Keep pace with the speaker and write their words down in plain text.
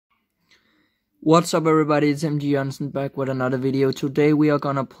What's up, everybody? It's MG Johnson back with another video. Today we are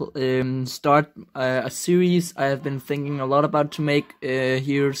gonna start a series I have been thinking a lot about to make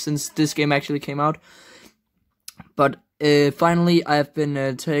here since this game actually came out. But finally I have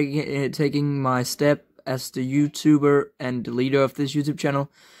been taking my step as the YouTuber and the leader of this YouTube channel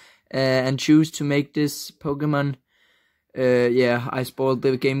and choose to make this Pokemon. Yeah, I spoiled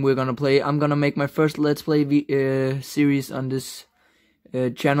the game we're gonna play. I'm gonna make my first Let's Play series on this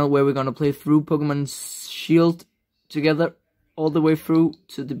channel where we're gonna play through Pokemon Shield together all the way through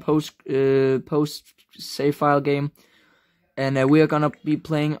to the post save file game, and we are gonna be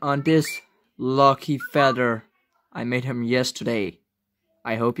playing on this lucky feather. I made him yesterday.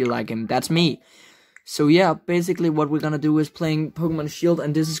 I hope you like him. That's me. So yeah, basically what we're gonna do is playing Pokemon Shield,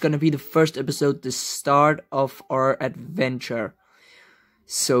 and this is gonna be the first episode, the start of our adventure.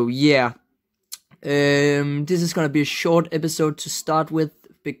 So yeah. This is gonna be a short episode to start with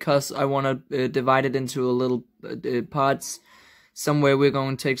because I wanna divide it into a little parts. Somewhere we're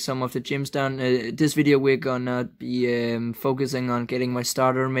gonna take some of the gyms down. This video we're gonna be focusing on getting my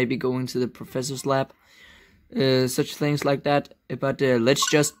starter, maybe going to the professor's lab, such things like that. But let's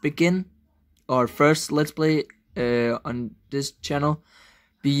just begin our first Let's Play on this channel,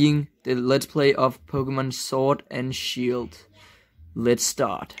 being the Let's Play of Pokemon Sword and Shield. Let's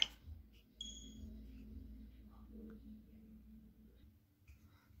start.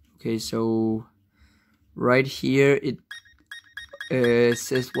 Okay, so right here it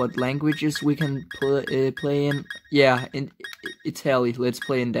says what languages we can play in. Yeah, in Italy. Let's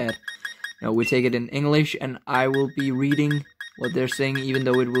play in that. Now we take it in English, and I will be reading what they're saying, even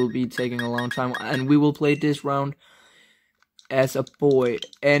though it will be taking a long time. And we will play this round as a boy.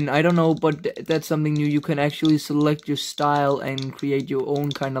 And I don't know, but that's something new. You can actually select your style and create your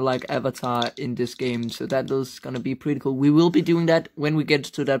own kind of like avatar in this game. So that is gonna be pretty cool. We will be doing that when we get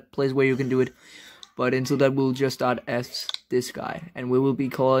to that place where you can do it. But until that, we'll just start as this guy. And we will be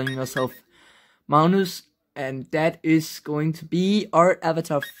calling ourselves Magnus. And that is going to be our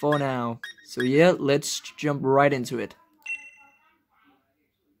avatar for now. So yeah, let's jump right into it.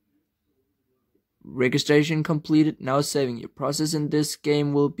 Registration completed. Now saving. Your process in this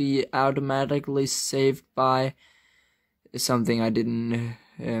game will be automatically saved by something I didn't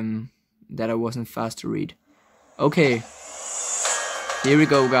that I wasn't fast to read. Okay, here we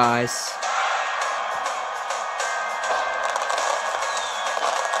go, guys.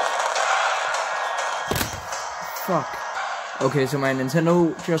 Fuck. Okay, so my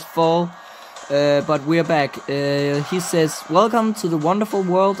Nintendo just fall, but we're back. He says, "Welcome to the wonderful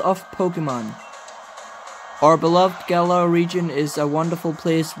world of Pokemon. Our beloved Galar region is a wonderful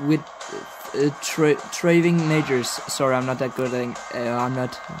place with thriving natures." Sorry, I'm not that good at I'm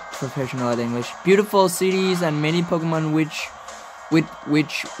not professional at English. "Beautiful cities and many Pokemon with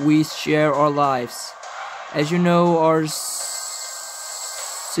which we share our lives. As you know, our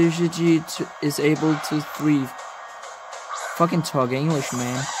society is able to thrive." Fucking talk English,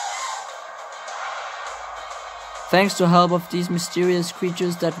 man. "Thanks to help of these mysterious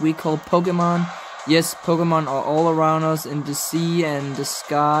creatures that we call Pokemon. Yes, Pokemon are all around us in the sea and the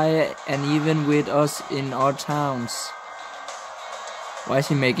sky, and even with us in our towns." Why is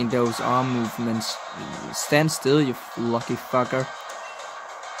he making those arm movements? Stand still, you lucky fucker.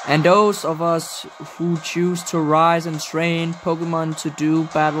 "And those of us who choose to rise and train Pokemon to do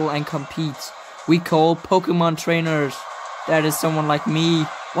battle and compete, we call Pokemon trainers. That is someone like me."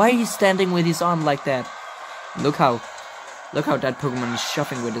 Why are you standing with his arm like that? Look how that Pokemon is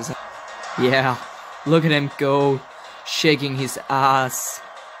shuffling with his hand. Yeah, look at him go, shaking his ass.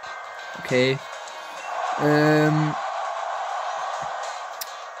 Okay.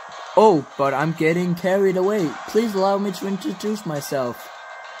 Oh, but I'm getting carried away. Please allow me to introduce myself.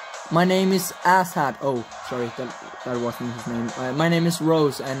 My name is Asshat. Oh, sorry, that wasn't his name. My name is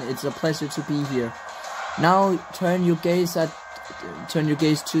Rose, and it's a pleasure to be here. Now turn your gaze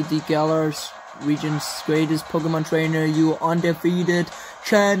to the Galar region's greatest Pokemon trainer, you undefeated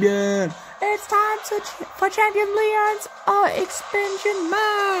champion. It's time for Champion Leon's expansion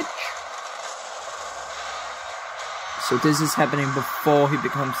match. So this is happening before he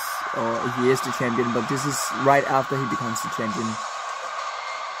becomes, or he is the champion, but this is right after he becomes the champion.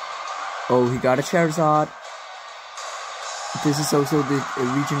 Oh, he got a Charizard. This is also the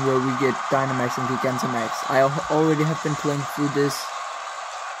region where we get Dynamax and Gigantamax. I already have been playing through this.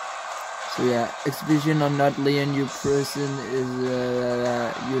 So yeah, exhibition or not, Leon, your person is,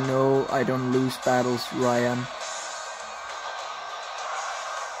 you know, I don't lose battles, Ryan.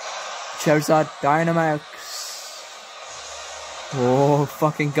 Charizard, Dynamax. Oh,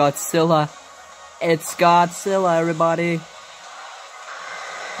 fucking Godzilla. It's Godzilla, everybody.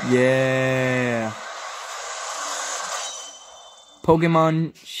 Yeah.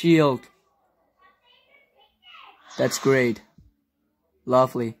 Pokemon Shield. That's great.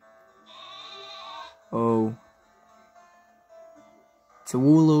 Lovely. Oh. It's a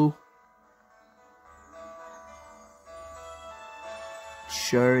Wooloo.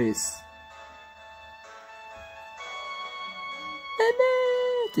 Sure is.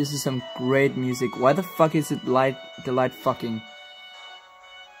 This is some great music. Why the fuck is it the light fucking?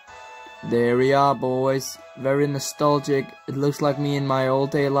 There we are, boys. Very nostalgic. It looks like me in my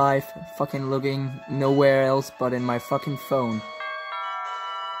old day life. Fucking looking nowhere else but in my fucking phone.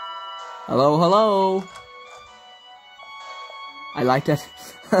 Hello, hello. I like that.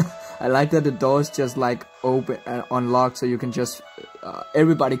 I like that the doors just like open and unlock, so you can just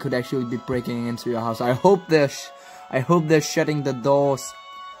everybody could actually be breaking into your house. I hope they're shutting the doors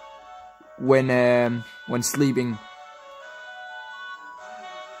when sleeping,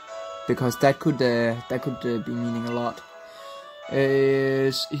 because that could be meaning a lot.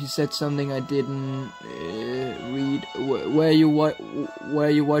 He said something I didn't read. Where you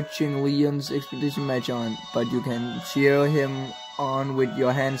watching Leon's expedition match on, but you can cheer him on with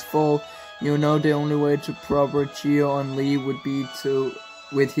your hands full. You know the only way to proper cheer on Lee would be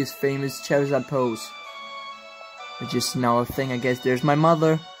with his famous Charizard pose, which is now a thing, I guess. There's my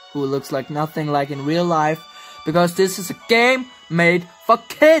mother, who looks like nothing like in real life, because this is a game made for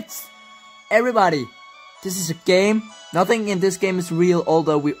kids. Everybody, this is a game. Nothing in this game is real,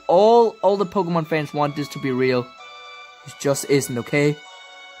 although all the Pokemon fans want this to be real. It just isn't, okay?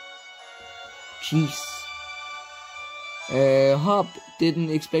 Jeez. Hop, didn't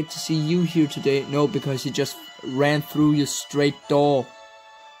expect to see you here today. No, because he just ran through your straight door.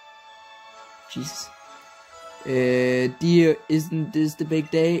 Jesus. Dear, isn't this the big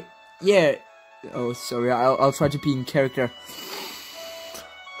day? Yeah. Oh, sorry, I'll try to be in character.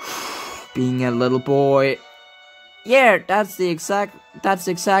 Being a little boy. Yeah, that's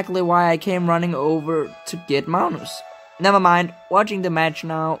exactly why I came running over to get Magnus. Never mind, watching the match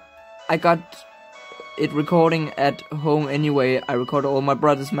now. I got it recording at home anyway. I recorded all my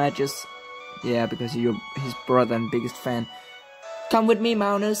brother's matches. Yeah, because you're his brother and biggest fan. Come with me,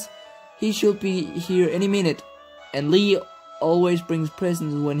 Magnus. He should be here any minute. And Lee always brings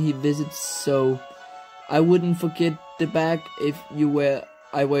presents when he visits, so I wouldn't forget the bag if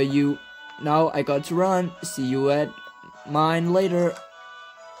I were you. Now I got to run. See you at mine later.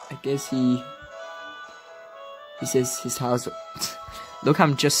 I guess he says his house. Look,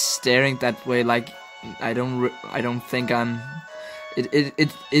 I'm just staring that way like I don't think I'm.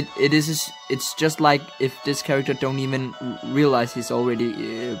 It's just like if this character don't even realize he's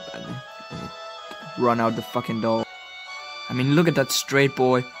already run out the fucking door. I mean, look at that straight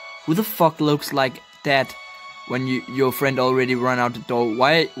boy. Who the fuck looks like that when your friend already run out the door?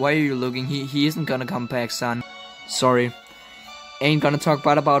 Why are you looking? He isn't gonna come back, son. Sorry. Ain't gonna talk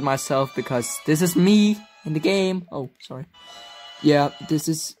bad about myself because this is me in the game. Oh, sorry. Yeah, this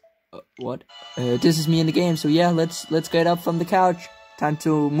is what? This is me in the game. So yeah, let's get up from the couch. Time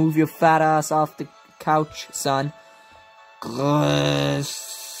to move your fat ass off the couch, son.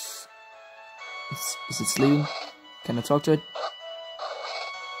 Is it sleeping? Can I talk to it?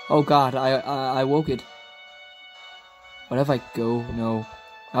 Oh god, I woke it. What if I go? No.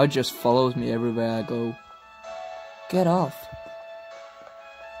 Now it just follows me everywhere I go. Get off.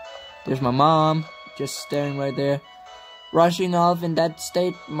 There's my mom, just staring right there. Rushing off in that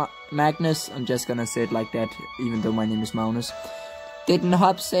state, Magnus. I'm just gonna say it like that, even though my name is Magnus. Didn't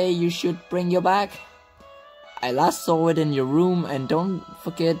Hop say you should bring your bag? I last saw it in your room, and don't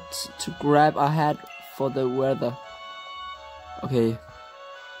forget to grab a hat for the weather. Okay.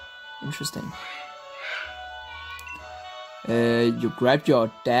 Interesting. You grabbed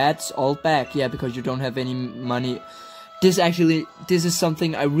your dad's old bag. Yeah, because you don't have any money. This is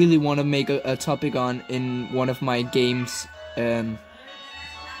something I really want to make a topic on in one of my games. And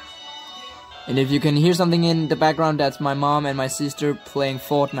if you can hear something in the background, that's my mom and my sister playing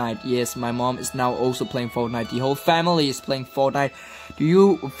Fortnite. Yes, my mom is now also playing Fortnite. The whole family is playing Fortnite. Do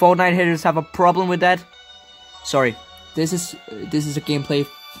you Fortnite haters have a problem with that? Sorry, this is a gameplay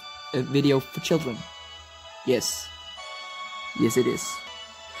video for children. Yes, yes it is.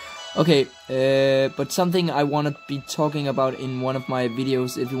 Okay, but something I want to be talking about in one of my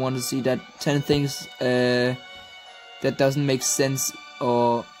videos. If you want to see that 10 things that doesn't make sense,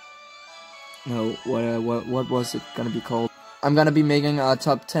 or no, what was it gonna be called? I'm gonna be making a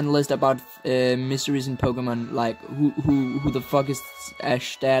top 10 list about mysteries in Pokemon, like who the fuck is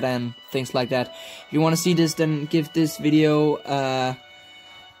Ash dad and things like that. If you want to see this, then give this video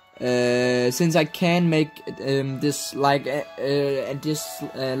since I can make this like and this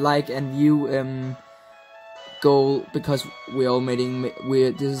like and view goal, because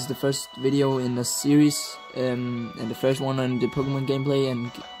this is the first video in the series, and the first one on the Pokemon gameplay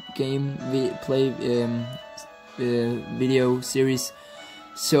and video series.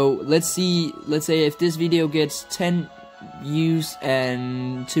 So let's say if this video gets 10 views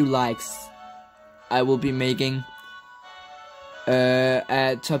and 2 likes, I will be making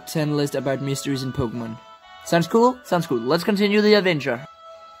a top 10 list about mysteries in Pokemon. Sounds cool? Sounds cool. Let's continue the adventure.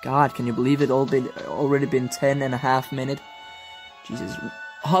 God, can you believe it already been 10.5 minutes? Jesus.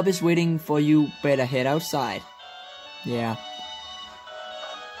 Hub is waiting for you, better head outside. Yeah.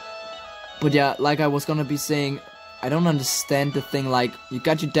 But yeah, like I was gonna be saying, I don't understand the thing, like, you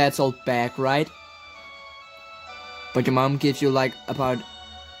got your dad's old bag, right? But your mom gives you like about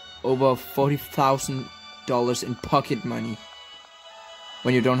over $40,000 in pocket money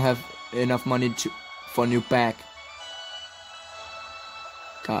when you don't have enough money for a new bag.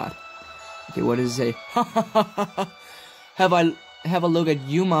 God. Okay, what does it say? Have a look at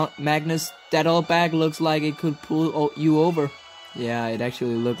you, Magnus. That old bag looks like it could pull you over. Yeah, it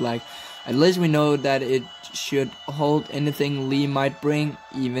actually looked like. At least we know that it should hold anything Lee might bring,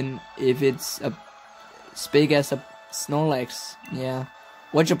 even if it's as big as a Snorlax. Yeah.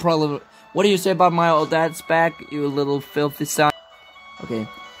 What's your problem? What do you say about my old dad's bag, you little filthy son? Okay,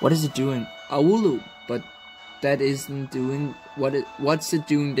 what is it doing? Aulu, but that isn't doing what's it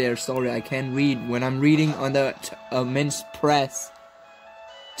doing there? Sorry, I can't read when I'm reading on the immense press.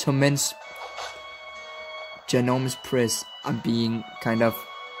 Immense ginormous press. I'm being kind of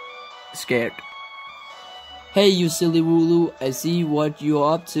scared. Hey, you silly Wooloo, I see what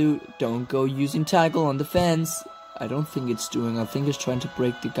you're up to. Don't go using tackle on the fence. I don't think it's doing. I think it's trying to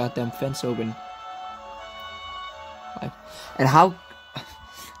break the goddamn fence open. And how?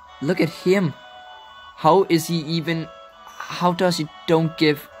 Look at him. How is he even? How does he don't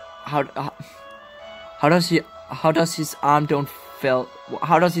give? How does his arm don't fell?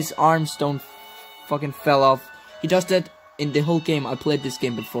 How does his arms don't fucking fell off? He does that in the whole game. I played this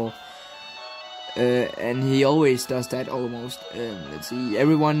game before. And he always does that almost. Let's see.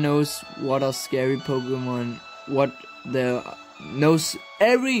 Everyone knows what are scary Pokemon.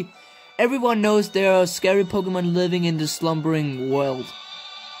 Everyone knows there are scary Pokemon living in the slumbering world.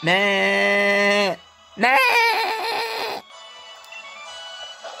 Nah.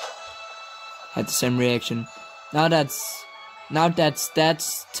 Had the same reaction. Now that's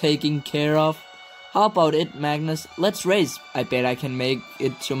taken care of. How about it, Magnus? Let's race. I bet I can make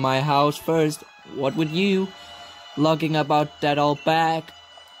it to my house first. What would you? Logging about that old bag.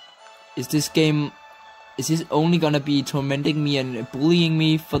 Is this only gonna be tormenting me and bullying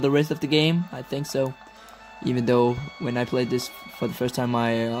me for the rest of the game? I think so. Even though when I played this for the first time,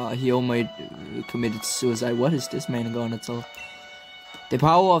 he almost committed suicide. What is this man gonna tell? The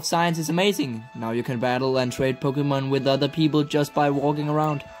power of science is amazing. Now you can battle and trade Pokemon with other people just by walking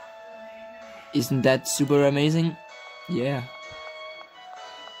around. Isn't that super amazing? Yeah.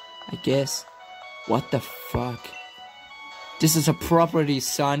 I guess. What the fuck? This is a property,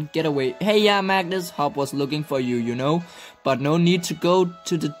 son. Get away. Hey, yeah, Magnus. Hop was looking for you, you know. But no need to go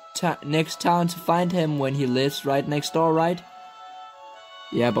to the next town to find him when he lives right next door, right?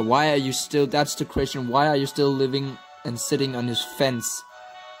 Yeah, but why are you still... That's the question. Why are you still living and sitting on his fence?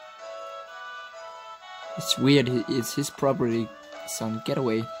 It's weird. It's his property, son. Get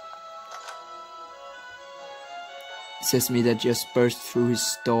away. Sesame that just burst through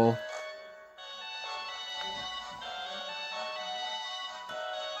his door.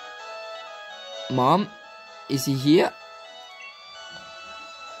 Mom, is he here?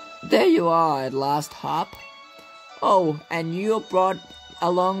 There you are at last, Hop. Oh, and you brought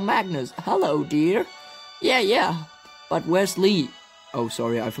along Magnus. Hello, dear. Yeah, but where's Lee? Oh,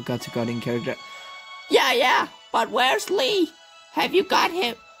 sorry, I forgot to cut in character. Yeah, but where's Lee? Have you got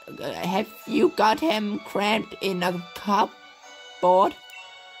him cramped in a cupboard?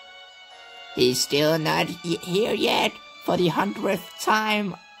 He's still not here yet for the 100th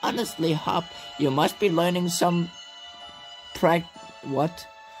time. Honestly, Hop, you must be learning some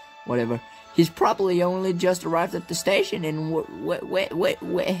whatever. He's probably only just arrived at the station in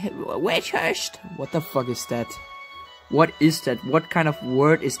Wedgehurst. What the fuck is that? What is that? What kind of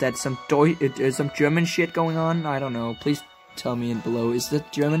word is that? Some German shit going on? I don't know. Please tell me in below. Is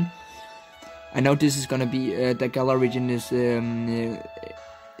that German? I know this is gonna be the Galar region is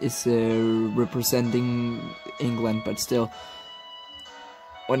representing England, but still.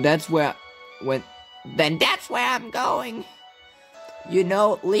 Then that's where I'm going. You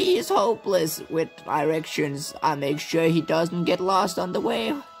know, Lee is hopeless with directions. I make sure he doesn't get lost on the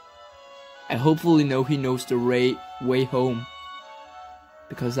way. I hopefully know he knows the way home.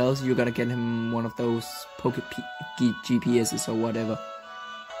 Because else you're gonna get him one of those GPSs or whatever.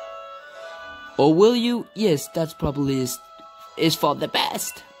 Or will you? Yes, that's probably is for the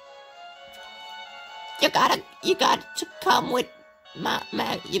best. You gotta come with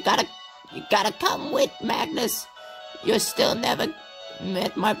you gotta come with Magnus. You still never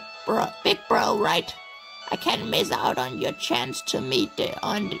met my big bro, right? I can't miss out on your chance to meet the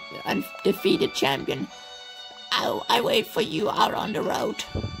undefeated champion. I wait for you out on the road.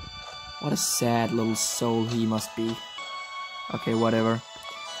 What a sad little soul he must be. Okay, whatever.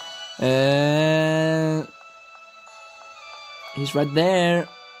 He's right there.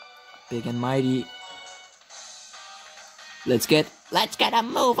 Big and mighty. Let's get a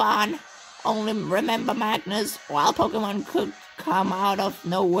move on. Only remember, Magnus, wild Pokemon could come out of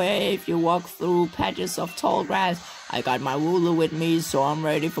nowhere if you walk through patches of tall grass. I got my ruler with me, so I'm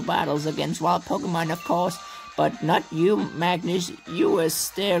ready for battles against wild Pokemon, of course. But not you, Magnus. You will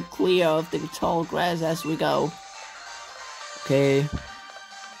steer clear of the tall grass as we go. Okay.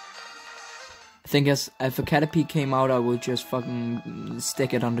 I think if a Caterpie came out, I would just fucking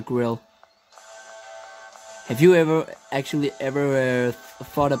stick it on the grill. Have you ever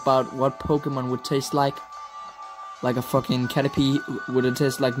thought about what Pokemon would taste like? Like a fucking Caterpie, would it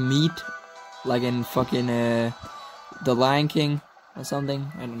taste like meat? Like in fucking The Lion King or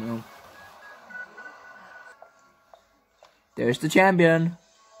something? I don't know. There's the champion.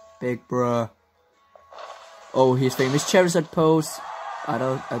 Big bruh. Oh, his famous Charizard pose.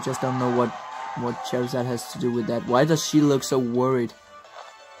 I just don't know what Charizard has to do with that. Why does she look so worried?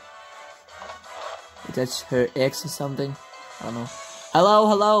 That's her ex or something. I don't know.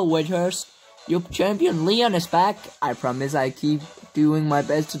 Hello, waiters. Your champion Leon is back. I promise I keep doing my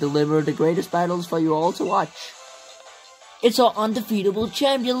best to deliver the greatest battles for you all to watch. It's our undefeatable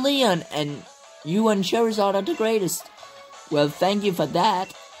champion Leon, and you and Charizard are the greatest. Well, thank you for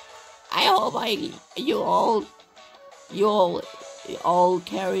that. I hope you all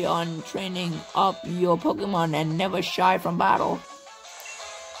carry on training up your Pokemon and never shy from battle.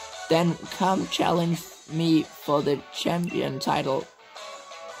 Then come challenge me for the champion title.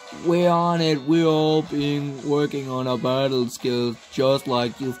 We're on it. We're all working on our battle skills, just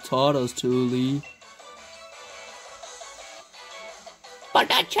like you've taught us to, Lee. But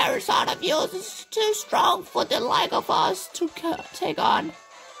that Charizard of yours is too strong for the like of us to take on.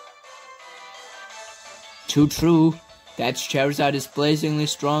 Too true. That Charizard is blazingly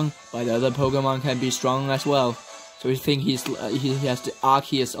strong, but the other Pokemon can be strong as well. So you think he has the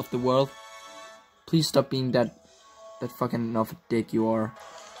Arceus of the world? Please stop being that fucking of a dick you are.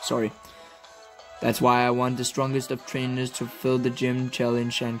 Sorry. That's why I want the strongest of trainers to fill the gym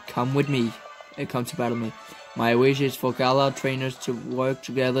challenge and come with me. Come to battle me. My wish is for Galar trainers to work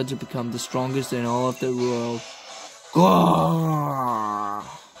together to become the strongest in all of the world.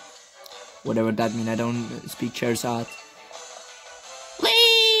 Whatever that means, I don't speak Charizard.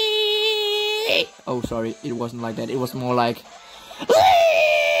 Lee! Oh, sorry, it wasn't like that. It was more like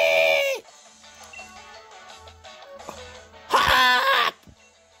Lee!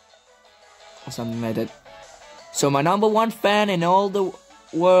 Or something like that. So my #1 fan in all the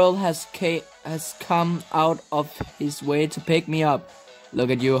world has come out of his way to pick me up.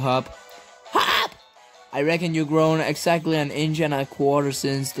 Look at you, Hop. Hop! I reckon you've grown exactly 1.25 inches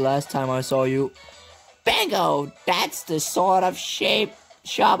since the last time I saw you. Bingo! That's the sort of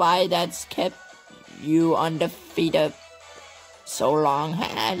sharp eye that's kept you undefeated so long,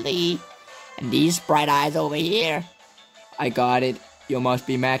 Lee. And these bright eyes over here. I got it. You must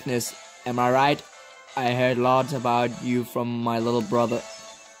be Magnus. Am I right? I heard lots about you from my little brother.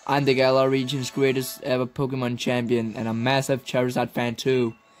 I'm the Galar region's greatest ever Pokemon champion, and a massive Charizard fan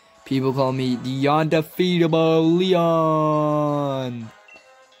too. People call me the undefeatable Leon.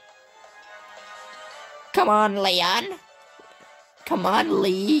 Come on, Leon. Come on,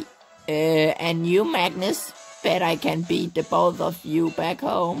 Lee. And you, Magnus. Bet I can beat the both of you back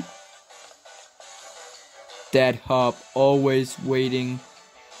home. That Hop always waiting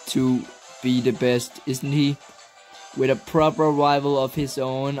to be the best, isn't he? With a proper rival of his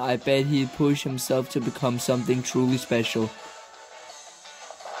own, I bet he'd push himself to become something truly special.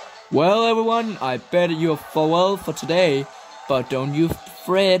 Well, everyone, I bet you're farewell for today, but don't you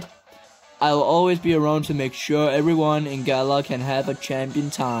fret. I'll always be around to make sure everyone in Galar can have a champion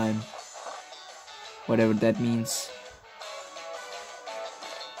time. Whatever that means.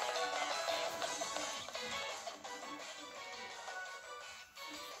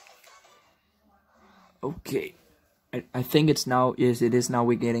 Okay. I think it's now, yes, it is now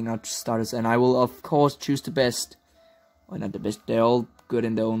we're getting our starters, and I will of course choose the best. Well, not the best, they're all good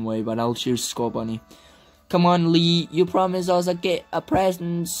in their own way, but I'll choose Scorbunny. Come on, Lee, you promised us a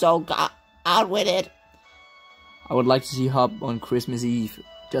present, so go out with it. I would like to see Hop on Christmas Eve.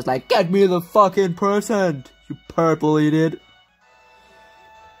 Just like, get me the fucking present, you purple idiot.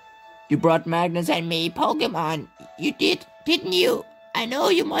 You brought Magnus and me Pokemon. You did, didn't you? I know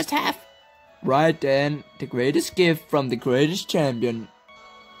you must have. Right then, the greatest gift from the greatest champion.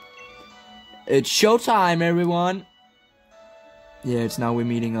 It's showtime, everyone. Yeah, it's now we're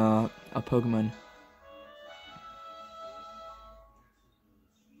meeting a Pokemon.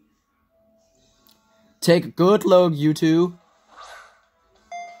 Take a good look, you two.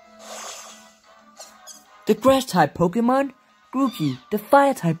 The grass-type Pokemon, Grookey. The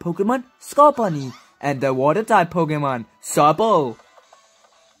fire-type Pokemon, Scorbunny. And the water-type Pokemon, Sobble.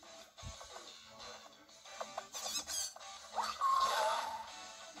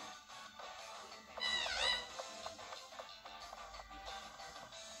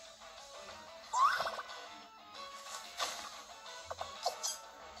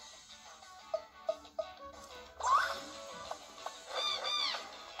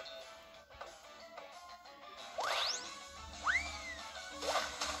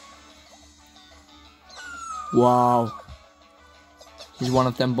 Wow. He's one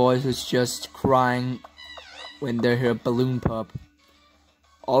of them boys who's just crying when they hear balloon pop.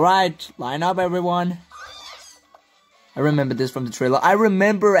 Alright, line up everyone. I remember this from the trailer. I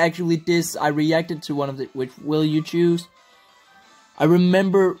remember actually this. I reacted to one of the... Which will you choose? I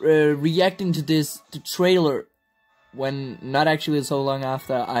remember reacting to the trailer when... Not actually so long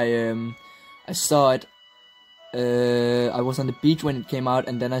after I saw it. I was on the beach when it came out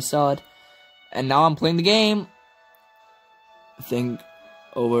and then I saw it. And now I'm playing the game. I think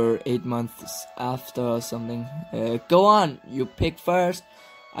over 8 months after or something. Go on, you pick first.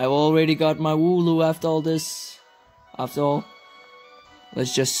 I've already got my Wooloo after all this. After all.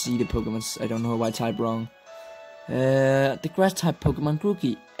 Let's just see the Pokemons. I don't know if I typed wrong. The grass type Pokemon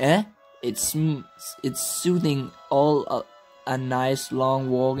Grookey. It's soothing all a nice long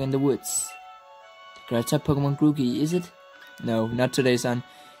walk in the woods. The grass type Pokemon Grookey, is it? No, not today, son.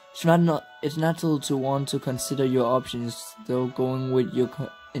 It's natural to want to consider your options, though going with your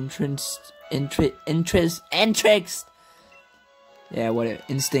interest. Yeah, what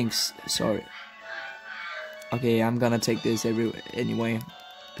instincts. Sorry. Okay, I'm gonna take this anyway,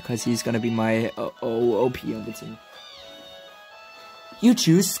 because he's gonna be my OP on the team. You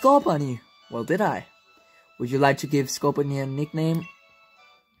choose Scorbunny. Well, did I? Would you like to give Scorbunny a nickname?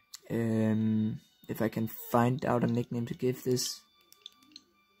 If I can find out a nickname to give this.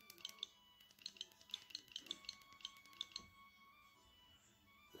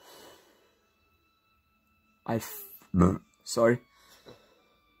 Sorry.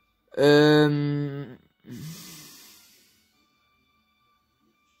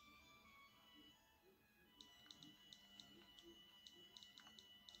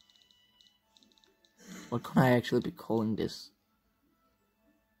 What can I actually be calling this?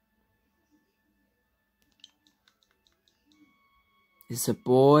 It's a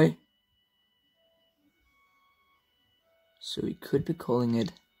boy. So we could be calling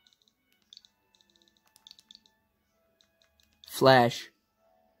it Flash.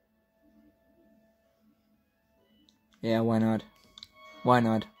 Yeah, why not? Why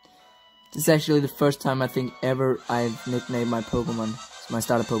not? This is actually the first time I think ever I've nicknamed my Pokemon. It's my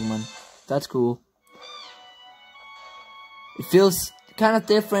starter Pokemon. That's cool. It feels kind of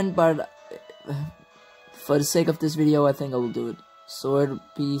different, but for the sake of this video, I think I will do it. So it'll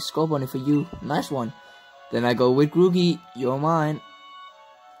be Scorbunny for you. Nice one. Then I go with Grookey. You're mine.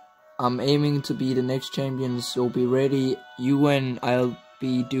 I'm aiming to be the next champion, so be ready. You and I'll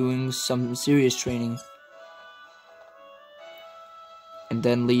be doing some serious training. And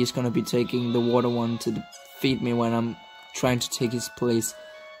then Lee is gonna be taking the water one to defeat me when I'm trying to take his place.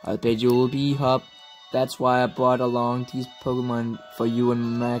 I bet you will be Hop. That's why I brought along these Pokemon for you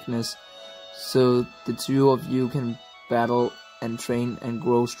and Magnus. So the two of you can battle and train and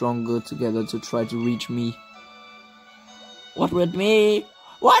grow stronger together to try to reach me. What with me?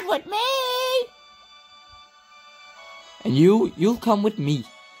 What with me? And you'll come with me.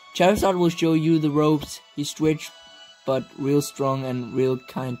 Charizard will show you the ropes. He's switched, but real strong and real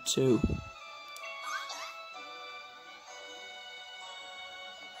kind too.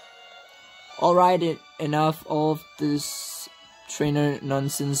 Alright, enough of this trainer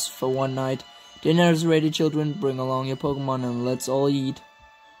nonsense for one night. Dinner is ready, children. Bring along your Pokemon and let's all eat.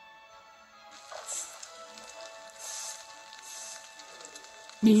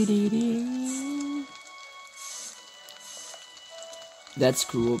 That's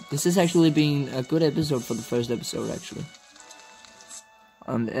cool. This is actually being a good episode for the first episode, actually.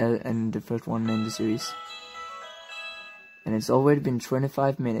 and the first one in the series. And it's already been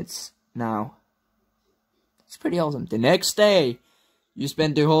 25 minutes now. It's pretty awesome. The next day, you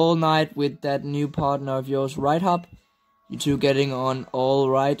spent the whole night with that new partner of yours, right, Hop? You two getting on all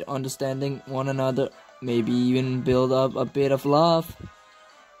right, understanding one another, maybe even build up a bit of love.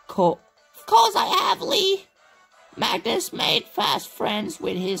 Of course I have, Lee. Magnus made fast friends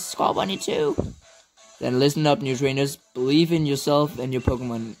with his Scorbunny too. Then listen up, new trainers. Believe in yourself and your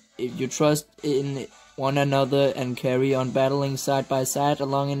Pokemon. If you trust in one another and carry on battling side by side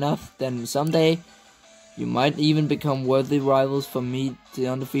long enough, then someday you might even become worthy rivals for me, the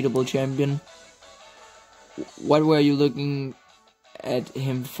undefeatable champion. What were you looking at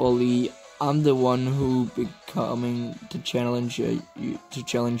him for, Lee? I'm the one who becoming to challenge you.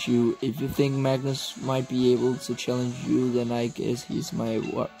 If you think Magnus might be able to challenge you, then I guess he's my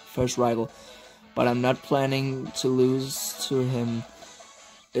first rival. But I'm not planning to lose to him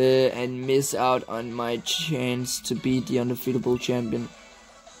and miss out on my chance to beat the undefeatable champion.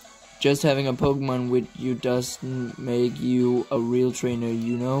 Just having a Pokemon with you doesn't make you a real trainer,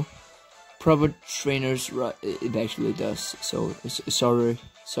 you know? Proper trainers, it actually does, so sorry.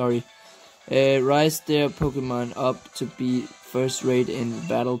 Rise their Pokemon up to be first rate in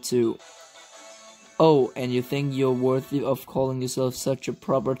battle too. Oh, and you think you're worthy of calling yourself such a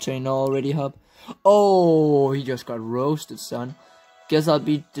proper trainer already, Hub? Oh, he just got roasted, son. Guess I'll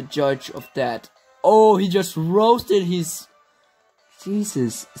be the judge of that. Oh, he just roasted his...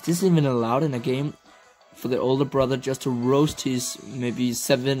 Jesus, is this even allowed in a game? For the older brother just to roast his maybe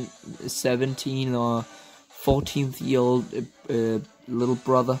 17 or 14th-year-old little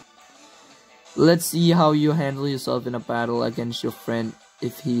brother. Let's see how you handle yourself in a battle against your friend,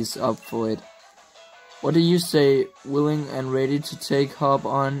 if he's up for it. What do you say, willing and ready to take Hop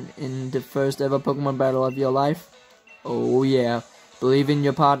on in the first ever Pokemon battle of your life? Oh yeah, believe in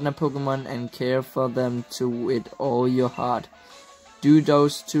your partner Pokemon and care for them with all your heart. Do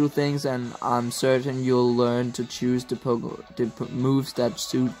those two things and I'm certain you'll learn to choose the moves that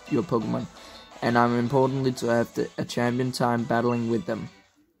suit your Pokemon. And I'm importantly to have a champion time battling with them.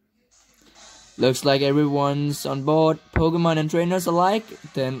 Looks like everyone's on board, Pokemon and trainers alike.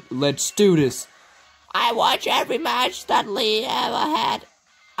 Then let's do this. I watch every match that Lee ever had.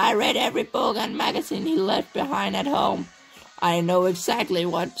 I read every book and magazine he left behind at home. I know exactly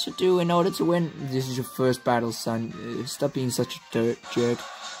what to do in order to win. This is your first battle, son. Stop being such a jerk.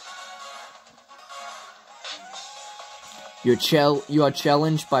 You are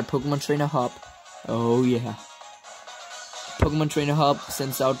challenged by Pokemon Trainer Hop. Oh yeah. Pokemon Trainer Hop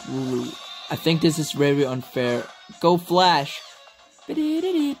sends out Wooloo. I think this is very unfair. Go Flash! A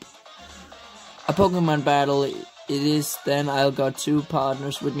Pokemon battle it is, then I'll got two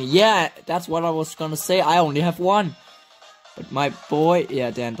partners with me. Yeah, that's what I was gonna say. I only have one. But my boy,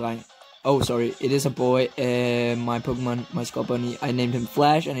 yeah, Dan Drang. Oh, sorry, it is a boy. My Pokemon, my Scorbunny, I named him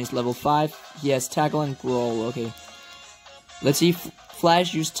Flash, and he's level 5. He has Tackle and Growl. Okay, let's see.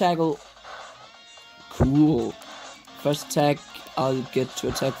 Flash use Tackle. Cool. First attack, I'll get to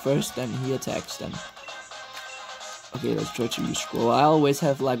attack first, then he attacks. Then. Okay, let's try to use Growl. I always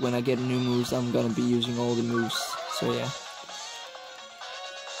have like when I get new moves, I'm gonna be using all the moves. So yeah.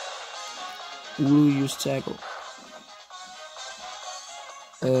 Wooloo use Tackle.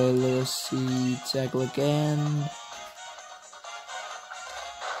 Let's see, Tackle again.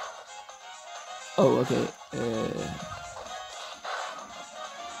 Oh, okay.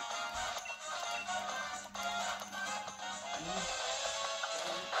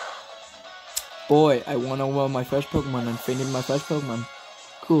 Boy, I won over my first Pokemon and fainted my first Pokemon.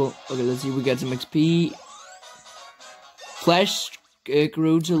 Cool. Okay, let's see, we got some XP. Flash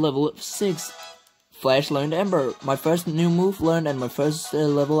grew to level 6. Flash learned Ember. My first new move learned and my first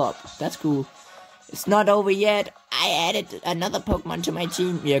level up. That's cool. It's not over yet. I added another Pokemon to my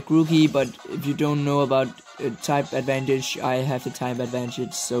team. Yeah, Grookey, but if you don't know about type advantage, I have the type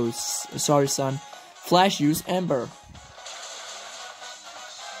advantage, so sorry, son. Flash use Ember.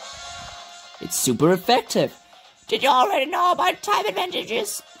 It's super effective. Did you already know about type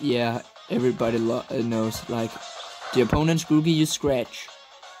advantages? Yeah, everybody knows. Like, the opponent's Grookey use Scratch.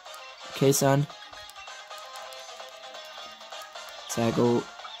 Okay, son. Tackle.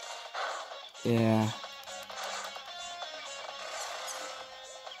 Yeah.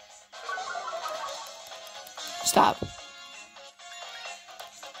 Stop.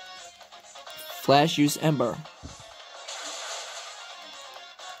 Flash use Ember.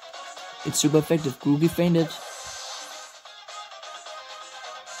 It's super effective. Grookey fainted.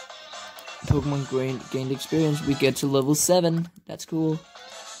 Pokemon gained experience. We get to level 7. That's cool.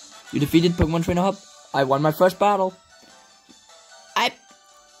 You defeated Pokemon Trainer Hub. I won my first battle.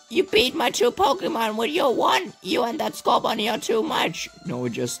 You beat my 2 Pokemon with your 1. You and that Scorbunny are too much. No, we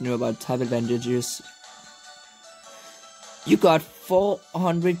just knew about type advantages. You got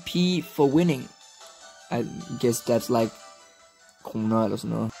 400p for winning. I guess that's like kroner eller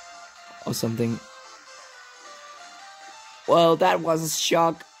sådan noget. Or something. Well, that was a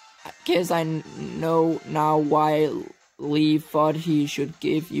shock. I guess I know now why Lee thought he should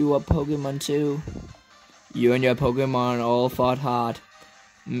give you a Pokemon too. You and your Pokemon all fought hard.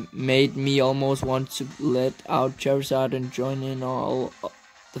 Made me almost want to let out Charizard and join in on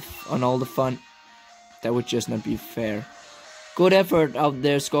all the fun. That would just not be fair. Good effort out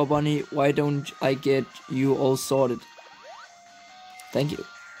there, Scorbunny. Why don't I get you all sorted? Thank you.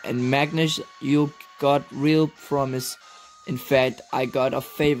 And Magnus, you got real promise. In fact, I got a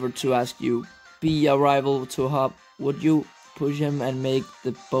favor to ask you. Be a rival to Hop. Would you push him and make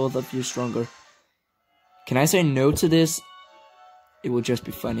the both of you stronger? Can I say no to this? It will just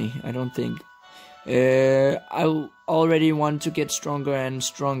be funny, I don't think. I already want to get stronger and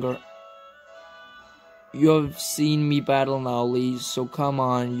stronger. You've seen me battle now, Lee, so come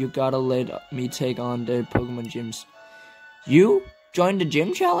on, you gotta let me take on the Pokemon gyms. You? Join the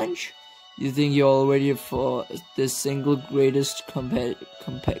gym challenge? You think you're all ready for the single greatest competition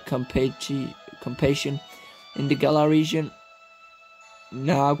in the Galar region?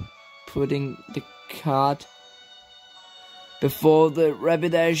 Now putting the cart before the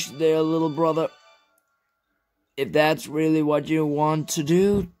Rapidash there, little brother. If that's really what you want to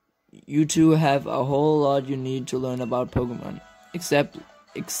do, you two have a whole lot you need to learn about Pokemon. Exactly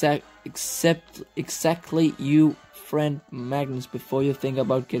you, friend Magnus, before you think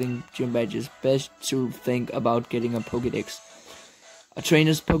about getting gym badges, best to think about getting a Pokédex. A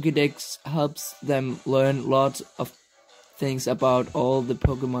trainer's Pokédex helps them learn lots of things about all the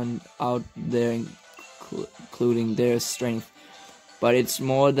Pokemon out there, including their strength. But it's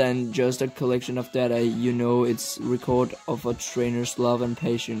more than just a collection of data, you know, it's a record of a trainer's love and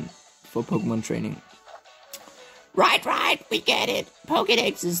passion for Pokemon training. Right, we get it.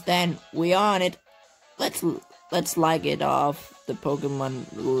 Pokédexes then, we on it. Let's like it off the Pokemon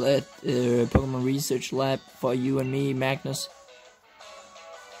research lab for you and me, Magnus.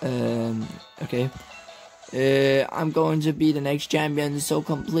 Okay. I'm going to be the next champion, so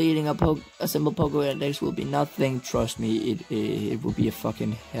completing a simple Pokédex will be nothing. Trust me, it will be a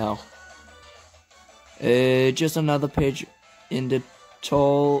fucking hell. Just another page in the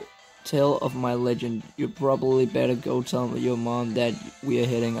tall tale of my legend. You probably better go tell your mom that we are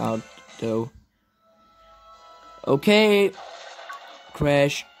heading out, though. Okay.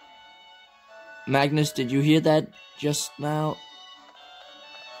 Crash. Magnus, did you hear that just now?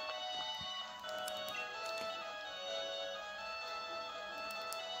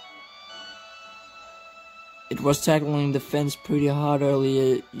 It was tackling the fence pretty hard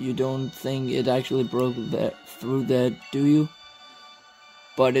earlier. You don't think it actually broke through there, do you?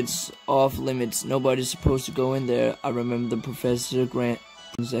 But it's off limits. Nobody's supposed to go in there. I remember the Professor Grant,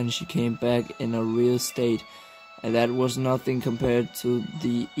 and she came back in a real state. And that was nothing compared to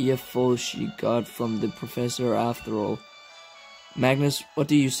the earful she got from the Professor after all. Magnus, what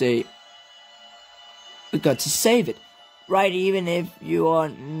do you say? We got to save it. Right, even if you are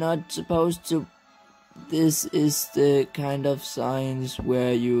not supposed to. This is the kind of science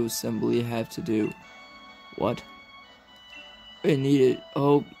where you simply have to do. What? We need it.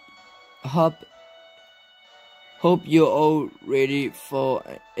 Hope you're all ready for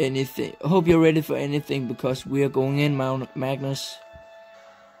anything. Hope you're ready for anything because we are going in, Magnus.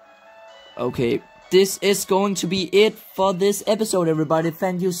 Okay, this is going to be it for this episode, everybody.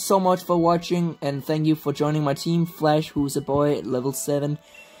 Thank you so much for watching, and thank you for joining my team. Flash, who's a boy at level 7.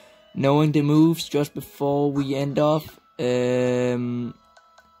 Knowing the moves just before we end off.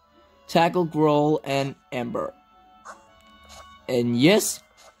 Tackle, Growl, and Ember. And yes,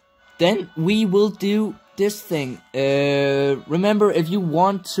 then we will do this thing. Remember, if you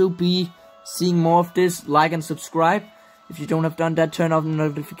want to be seeing more of this, like and subscribe. If you don't have done that, turn off the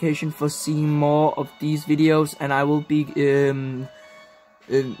notification for seeing more of these videos, and I will be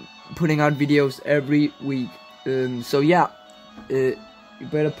putting out videos every week. So yeah, you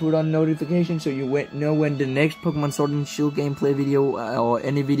better put on notifications so you know when the next Pokemon Sword and Shield gameplay video or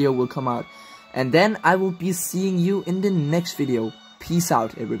any video will come out. And then I will be seeing you in the next video. Peace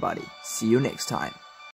out, everybody. See you next time.